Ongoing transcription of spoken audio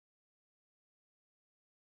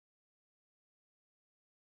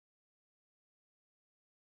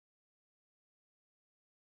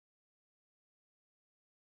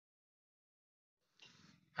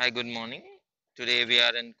Hi, good morning. Today we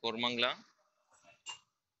are in Koramangala,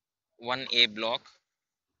 1A block.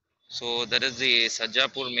 So there is the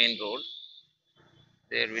Sajapur main road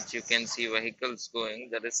there, which you can see vehicles going.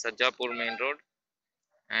 That is Sajapur main road,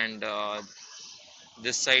 and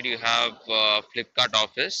this side you have Flipkart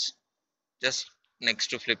office, just next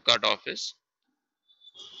to Flipkart office.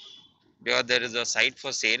 Here there is a site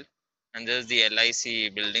for sale, and there is the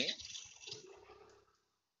LIC building.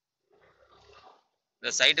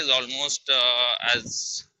 The site is almost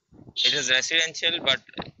as it is residential, but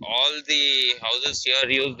all the houses here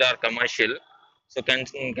used are commercial, so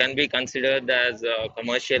can be considered as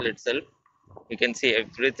commercial itself. You can see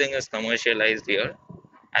everything is commercialized here,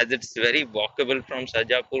 as it's very walkable from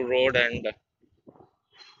Sajapur Road and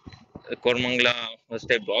Koramangala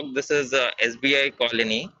first block. This is SBI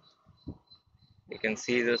colony. You can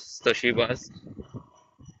see this Toshibas,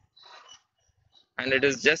 and it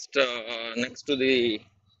is just next to the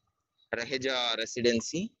Raheja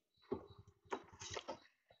residency.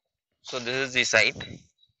 So this is the site.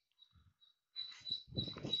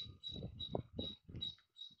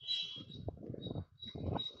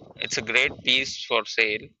 It's a great piece for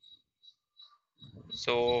sale.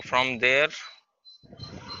 So from there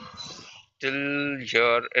till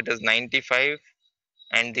here it is 95,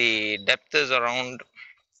 and the depth is around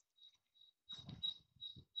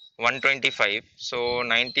 125. So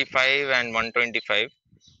 95 and 125,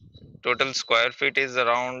 total square feet is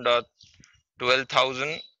around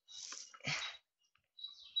 12,000.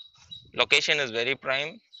 Location is very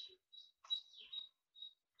prime,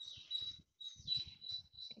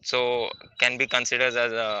 so can be considered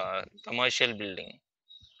as a commercial building,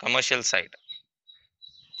 commercial site.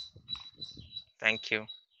 Thank you.